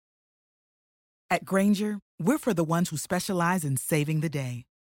At Granger, we're for the ones who specialize in saving the day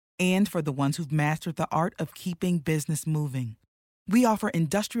and for the ones who've mastered the art of keeping business moving. We offer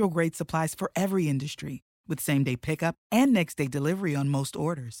industrial-grade supplies for every industry with same-day pickup and next-day delivery on most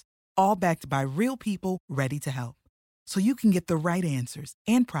orders, all backed by real people ready to help. So you can get the right answers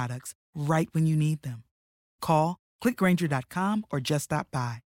and products right when you need them. Call, clickgranger.com, or just stop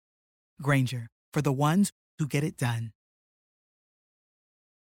by. Granger, for the ones who get it done.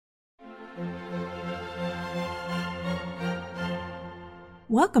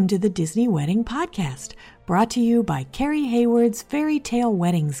 Welcome to the Disney Wedding Podcast, brought to you by Carrie Hayward's Fairy Tale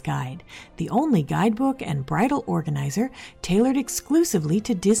Weddings Guide, the only guidebook and bridal organizer tailored exclusively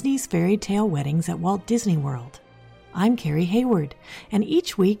to Disney's fairy tale weddings at Walt Disney World. I'm Carrie Hayward, and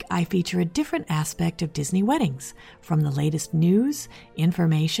each week I feature a different aspect of Disney weddings, from the latest news,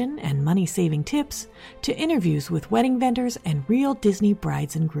 information, and money-saving tips, to interviews with wedding vendors and real Disney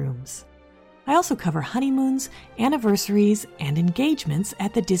brides and grooms. I also cover honeymoons, anniversaries, and engagements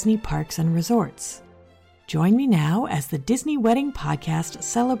at the Disney parks and resorts. Join me now as the Disney Wedding Podcast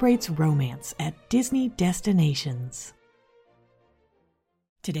celebrates romance at Disney destinations.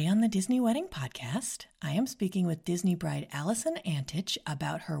 Today on the Disney Wedding Podcast, I am speaking with Disney bride Allison Antich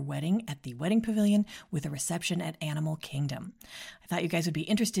about her wedding at the Wedding Pavilion with a reception at Animal Kingdom. I thought you guys would be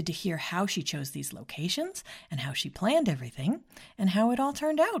interested to hear how she chose these locations and how she planned everything and how it all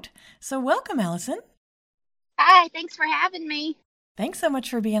turned out. So welcome, Allison. Hi, thanks for having me. Thanks so much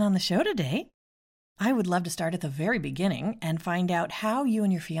for being on the show today. I would love to start at the very beginning and find out how you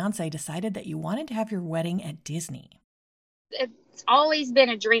and your fiance decided that you wanted to have your wedding at Disney. It's always been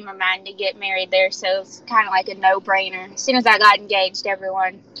a dream of mine to get married there, so it's kind of like a no-brainer. As soon as I got engaged,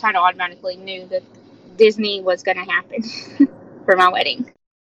 everyone kind of automatically knew that Disney was going to happen for my wedding.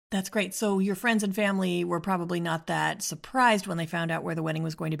 That's great. So your friends and family were probably not that surprised when they found out where the wedding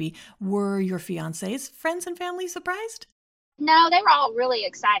was going to be. Were your fiance's friends and family surprised? No, they were all really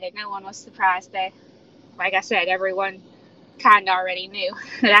excited. No one was surprised. Like I said, everyone kind of already knew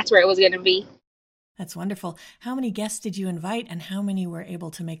that's where it was going to be. That's wonderful. How many guests did you invite, and how many were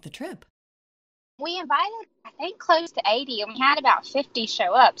able to make the trip? We invited, I think, close to 80, and we had about 50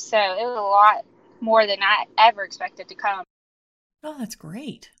 show up, so it was a lot more than I ever expected to come. Oh, that's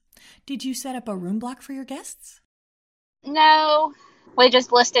great. Did you set up a room block for your guests? No, we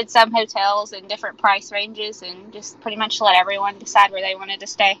just listed some hotels in different price ranges and just pretty much let everyone decide where they wanted to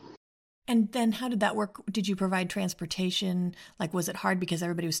stay. And then how did that work? Did you provide transportation? Like, was it hard because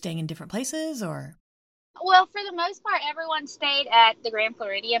everybody was staying in different places, or? Well, for the most part, everyone stayed at the Grand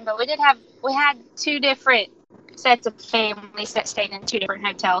Floridian, but we had two different sets of families that stayed in two different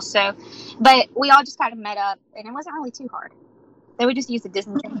hotels. But we all just kind of met up, and it wasn't really too hard. They would just use the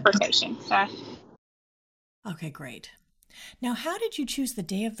Disney transportation. So. Okay, great. Now, how did you choose the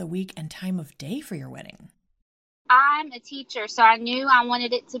day of the week and time of day for your wedding? I'm a teacher, so I knew I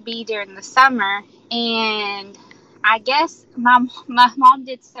wanted it to be during the summer, and I guess my mom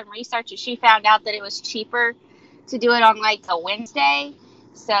did some research and she found out that it was cheaper to do it on like a Wednesday.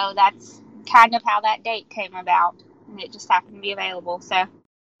 So that's kind of how that date came about. And it just happened to be available. So.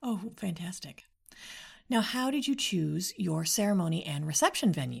 Oh, fantastic. Now, how did you choose your ceremony and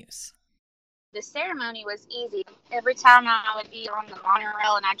reception venues? The ceremony was easy. Every time I would be on the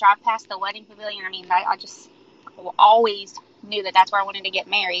monorail and I drive past the Wedding Pavilion, I just always knew that that's where I wanted to get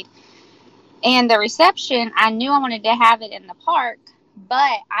married. And the reception, I knew I wanted to have it in the park,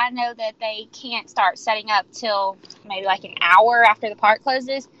 but I know that they can't start setting up till maybe like an hour after the park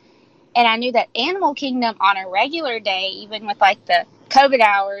closes. And I knew that Animal Kingdom on a regular day, even with like the COVID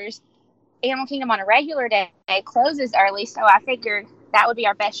hours, Animal Kingdom on a regular day closes early. So I figured that would be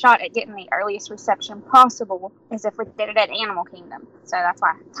our best shot at getting the earliest reception possible, is if we did it at Animal Kingdom. So that's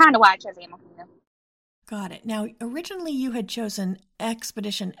why I chose Animal Kingdom. Got it. Now, originally you had chosen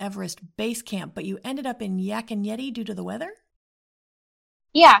Expedition Everest Base Camp, but you ended up in Yak and Yeti due to the weather?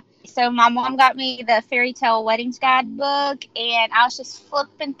 Yeah. So my mom got me the Fairy Tale Weddings Guide book, and I was just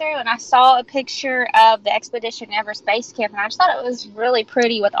flipping through, and I saw a picture of the Expedition Everest Base Camp, and I just thought it was really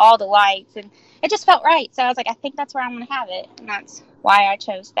pretty with all the lights, and it just felt right. So I was like, I think that's where I'm going to have it, and that's why I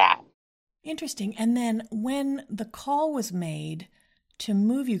chose that. Interesting. And then when the call was made to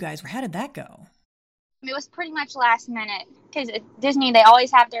move you guys, how did that go? It was pretty much last minute, because at Disney, they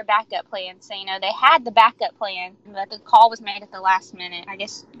always have their backup plan. So, they had the backup plan, but the call was made at the last minute. I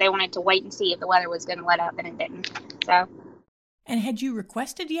guess they wanted to wait and see if the weather was going to let up, and it didn't. So. And had you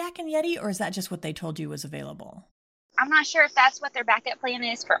requested Yak and Yeti, or is that just what they told you was available? I'm not sure if that's what their backup plan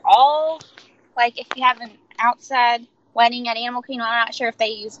is for all. Like, if you have an outside wedding at Animal Kingdom, I'm not sure if they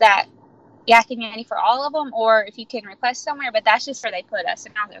use that Yak and Yeti for all of them, or if you can request somewhere, but that's just where they put us,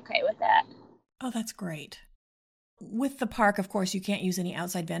 and I was okay with that. Oh, that's great. With the park, of course, you can't use any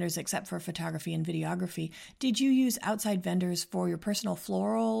outside vendors except for photography and videography. Did you use outside vendors for your personal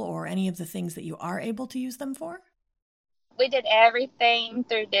floral or any of the things that you are able to use them for? We did everything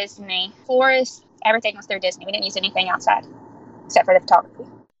through Disney. Florists, everything was through Disney. We didn't use anything outside except for the photography.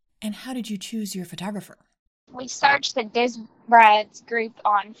 And how did you choose your photographer? We searched the Disney Brides group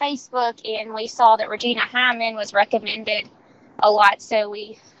on Facebook, and we saw that Regina Hyman was recommended a lot, so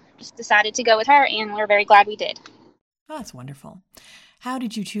we just decided to go with her, and we're very glad we did. Oh, that's wonderful. How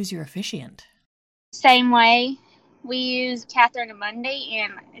did you choose your officiant? Same way. We used Catherine Amundi,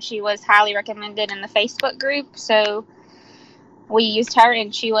 and she was highly recommended in the Facebook group, so we used her,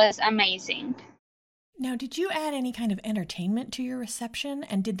 and she was amazing. Now, did you add any kind of entertainment to your reception,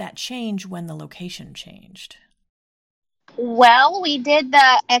 and did that change when the location changed? Well, we did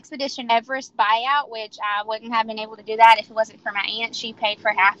the Expedition Everest buyout, which I wouldn't have been able to do that if it wasn't for my aunt. She paid for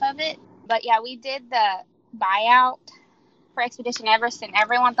half of it. But yeah, we did the buyout for Expedition Everest, and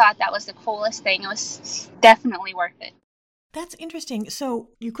everyone thought that was the coolest thing. It was definitely worth it. That's interesting. So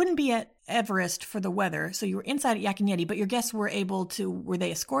you couldn't be at Everest for the weather, so you were inside at Yak and Yeti, but your guests were were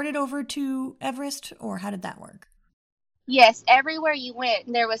they escorted over to Everest, or how did that work? Yes, everywhere you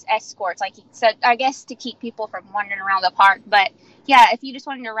went, there was escorts, like you said, I guess to keep people from wandering around the park. But yeah, if you just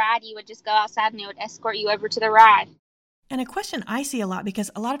wanted to ride, you would just go outside and they would escort you over to the ride. And a question I see a lot,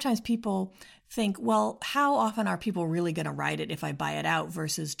 because a lot of times people think, well, how often are people really going to ride it if I buy it out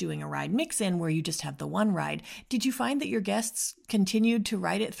versus doing a ride mix-in where you just have the one ride? Did you find that your guests continued to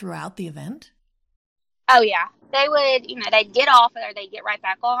ride it throughout the event? Oh, yeah. They would, they'd get off or they'd get right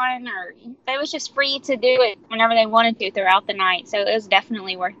back on, or it was just free to do it whenever they wanted to throughout the night. So it was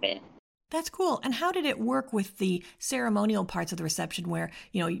definitely worth it. That's cool. And how did it work with the ceremonial parts of the reception where,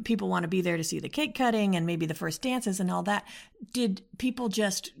 people want to be there to see the cake cutting and maybe the first dances and all that? Did people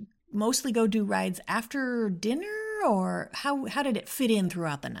just mostly go do rides after dinner, or how did it fit in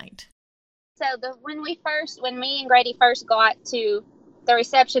throughout the night? So when me and Grady first got to the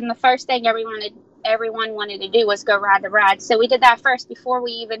reception, the first thing everyone wanted to do was go ride the ride. So we did that first before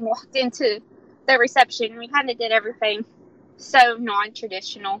we even walked into the reception. We kind of did everything so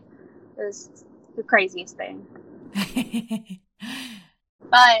non-traditional. It was the craziest thing.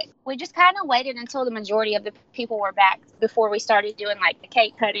 But we just kind of waited until the majority of the people were back before we started doing like the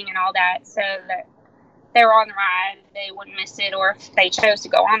cake cutting and all that, so that they were on the ride, they wouldn't miss it, or if they chose to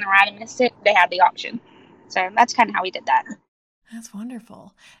go on the ride and miss it, they had the option. So that's kind of how we did that. That's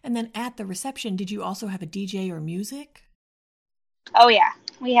wonderful. And then at the reception, did you also have a DJ or music? Oh yeah,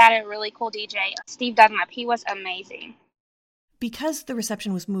 we had a really cool DJ, Steve Dunlap. He was amazing. Because the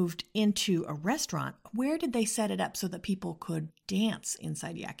reception was moved into a restaurant, where did they set it up so that people could dance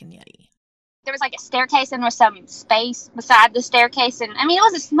inside Yak and Yeti? There was like a staircase and there was some space beside the staircase. And it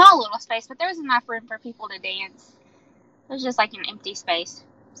was a small little space, but there was enough room for people to dance. It was just like an empty space.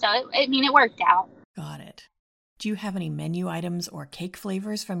 So, it worked out. Got it. Do you have any menu items or cake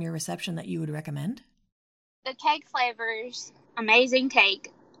flavors from your reception that you would recommend? The cake flavors, amazing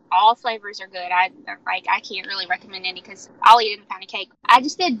cake. All flavors are good. I can't really recommend any because I'll eat any kind of cake. I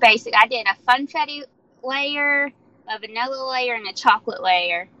just did basic. I did a funfetti layer, a vanilla layer, and a chocolate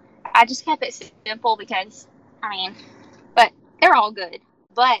layer. I just kept it simple because, but they're all good.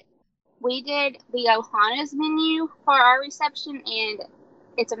 But we did the Ohana's menu for our reception, and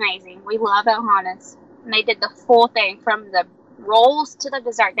it's amazing. We love Ohana's. And they did the full thing from the rolls to the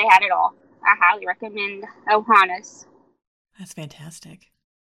dessert. They had it all. I highly recommend Ohana's. That's fantastic.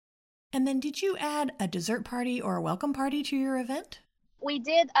 And then did you add a dessert party or a welcome party to your event? We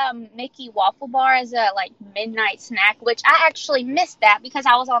did Mickey Waffle Bar as a midnight snack, which I actually missed that because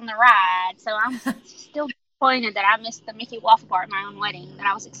I was on the ride. So I'm still disappointed that I missed the Mickey Waffle Bar at my own wedding that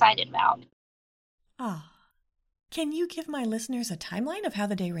I was excited about. Can you give my listeners a timeline of how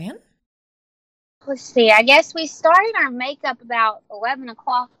the day ran? Let's see. I guess we started our makeup about 11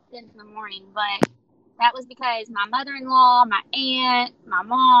 o'clock in the morning, but that was because my mother-in-law, my aunt, my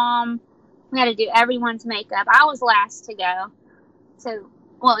mom, we had to do everyone's makeup. I was last to go.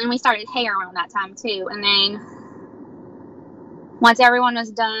 And we started hair around that time too. And then once everyone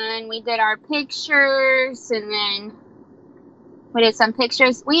was done, we did our pictures, and then we did some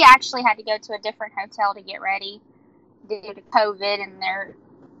pictures. We actually had to go to a different hotel to get ready due to COVID and their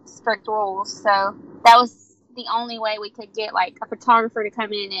strict rules. So that was the only way we could get a photographer to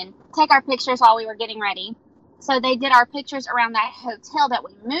come in and take our pictures while we were getting ready. So they did our pictures around that hotel that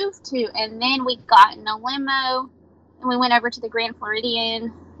we moved to, and then we got in a limo and we went over to the Grand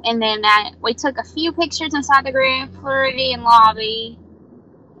Floridian, and then we took a few pictures inside the Grand Floridian lobby,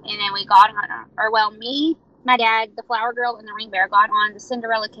 and then we got on, me, my dad, the flower girl, and the ring bearer got on the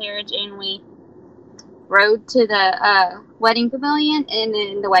Cinderella carriage, and we rode to the wedding pavilion, and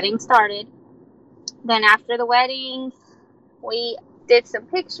then the wedding started. Then after the wedding, we did some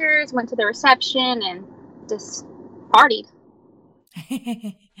pictures, went to the reception, and just partied.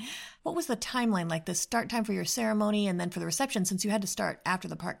 What was the timeline, like the start time for your ceremony and then for the reception, since you had to start after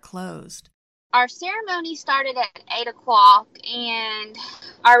the park closed? Our ceremony started at 8 o'clock, and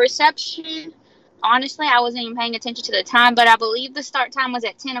our reception, honestly, I wasn't even paying attention to the time, but I believe the start time was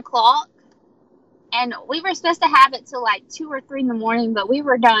at 10 o'clock. And we were supposed to have it till like 2 or 3 in the morning, but we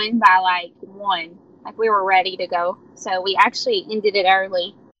were done by like 1. Like, we were ready to go. So we actually ended it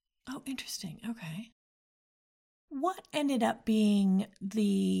early. Oh, interesting. Okay. What ended up being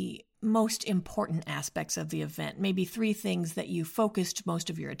the most important aspects of the event? Maybe 3 things that you focused most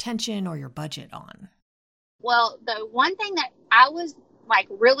of your attention or your budget on. Well, the one thing that I was like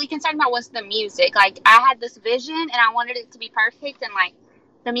really concerned about was the music. Like, I had this vision and I wanted it to be perfect, and like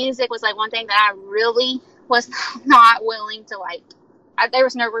the music was like one thing that I really was not willing to there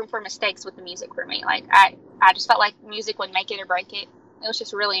was no room for mistakes with the music for me. Like, I just felt like music would make it or break it. It was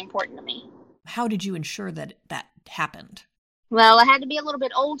just really important to me. How did you ensure that that happened? Well, I had to be a little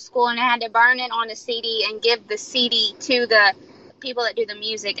bit old school, and I had to burn it on a CD and give the CD to the people that do the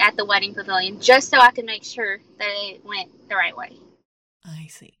music at the wedding pavilion, just so I could make sure that it went the right way. I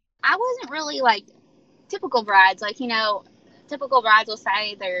see. I wasn't really like typical brides. Like, typical brides will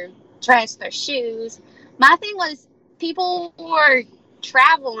say their dress, their shoes. My thing was, people were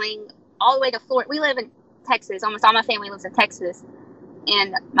traveling all the way to Florida. We live in Texas. Almost all my family lives in Texas.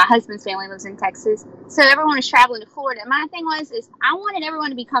 And my husband's family lives in Texas. So everyone is traveling to Florida. My thing is I wanted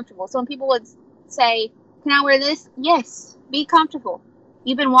everyone to be comfortable. So when people would say, can I wear this? Yes, be comfortable.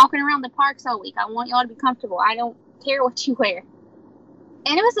 You've been walking around the parks all week. I want y'all to be comfortable. I don't care what you wear.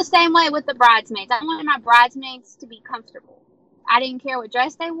 And it was the same way with the bridesmaids. I wanted my bridesmaids to be comfortable. I didn't care what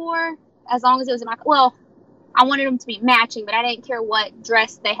dress they wore, as long as it was I wanted them to be matching, but I didn't care what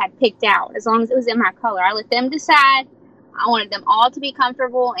dress they had picked out, as long as it was in my color. I let them decide. I wanted them all to be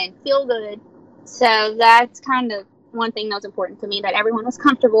comfortable and feel good. So that's kind of one thing that was important to me, that everyone was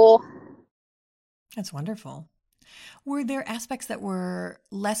comfortable. That's wonderful. Were there aspects that were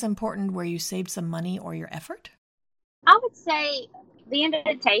less important where you saved some money or your effort? I would say the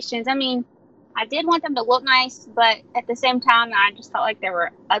invitations. I mean, I did want them to look nice, but at the same time, I just felt like there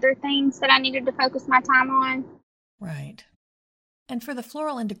were other things that I needed to focus my time on. Right. And for the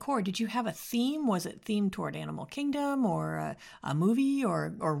floral and decor, did you have a theme? Was it themed toward Animal Kingdom or a movie or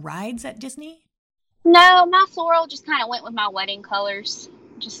rides at Disney? No, my floral just kind of went with my wedding colors.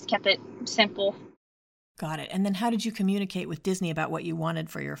 Just kept it simple. Got it. And then how did you communicate with Disney about what you wanted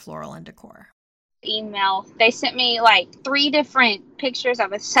for your floral and decor? Email. They sent me like 3 different pictures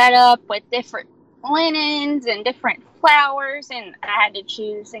of a setup with different linens and different flowers, and I had to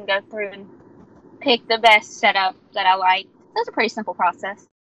choose and go through and pick the best setup that I liked. That's a pretty simple process.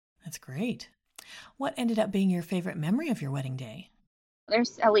 That's great. What ended up being your favorite memory of your wedding day?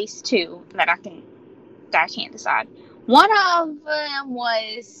 There's at least 2 that I can't decide. One of them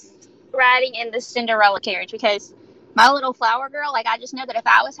was riding in the Cinderella carriage, because my little flower girl, I just know that if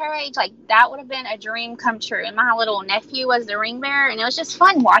I was her age, that would have been a dream come true. And my little nephew was the ring bearer, and it was just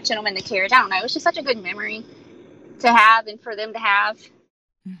fun watching them in the carriage. I don't know. It was just such a good memory to have and for them to have.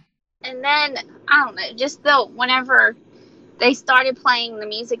 And then, I don't know, just whenever they started playing the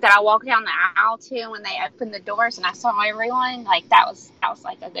music that I walked down the aisle to when they opened the doors and I saw everyone, that was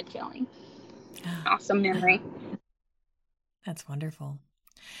like a good feeling. Awesome memory. That's wonderful.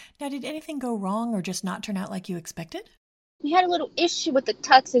 Now, did anything go wrong or just not turn out like you expected? We had a little issue with the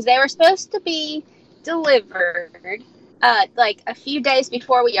tuxes. They were supposed to be delivered a few days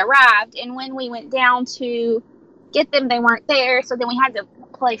before we arrived, and when we went down to get them, they weren't there. So then we had to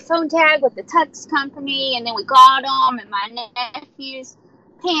play phone tag with the tux company, and then we got them, and my nephew's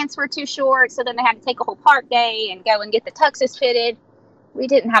pants were too short, so then they had to take a whole park day and go and get the tuxes fitted. We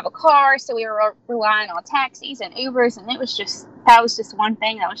didn't have a car, so we were relying on taxis and Ubers, and that was just one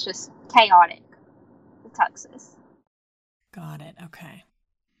thing that was just chaotic, the tuxes. Got it. Okay.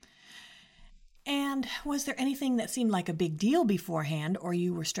 And was there anything that seemed like a big deal beforehand or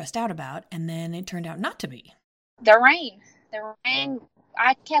you were stressed out about, and then it turned out not to be? The rain.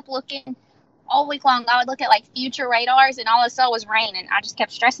 I kept looking all week long. I would look at future radars, and all I saw was rain, and I just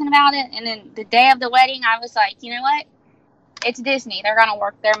kept stressing about it. And then the day of the wedding, I was like, you know what? It's Disney. They're going to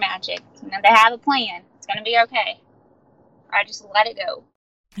work their magic. They have a plan. It's going to be okay. I just let it go.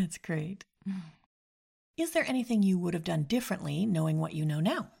 That's great. Is there anything you would have done differently knowing what you know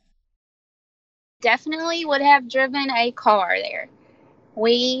now? Definitely would have driven a car there.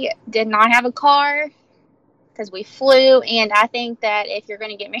 We did not have a car, because we flew. And I think that if you're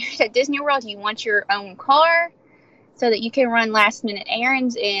going to get married at Disney World, you want your own car so that you can run last minute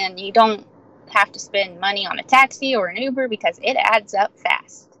errands and you don't have to spend money on a taxi or an Uber because it adds up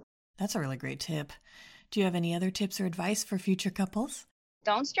fast. That's a really great tip. Do you have any other tips or advice for future couples?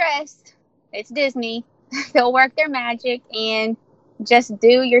 Don't stress. It's Disney. They'll work their magic, and just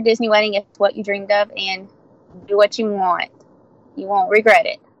do your Disney wedding if it's what you dreamed of, and do what you want. You won't regret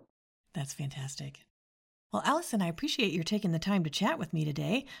it. That's fantastic. Well, Allison, I appreciate your taking the time to chat with me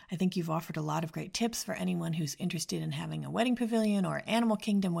today. I think you've offered a lot of great tips for anyone who's interested in having a wedding pavilion or Animal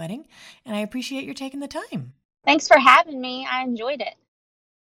Kingdom wedding, and I appreciate your taking the time. Thanks for having me. I enjoyed it.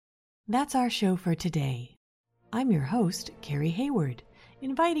 That's our show for today. I'm your host, Carrie Hayward,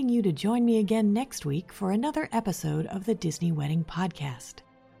 inviting you to join me again next week for another episode of the Disney Wedding Podcast.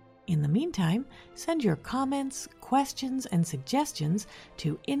 In the meantime, send your comments, questions, and suggestions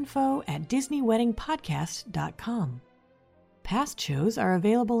to info@DisneyWeddingPodcast.com. Past shows are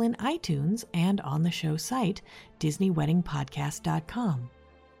available in iTunes and on the show site, DisneyWeddingPodcast.com.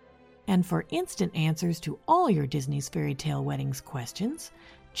 And for instant answers to all your Disney's Fairy Tale Weddings questions,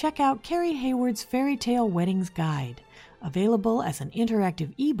 check out Carrie Hayward's Fairy Tale Weddings Guide, available as an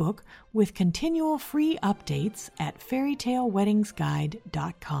interactive ebook with continual free updates at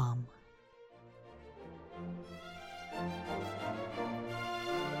fairytaleweddingsguide.com.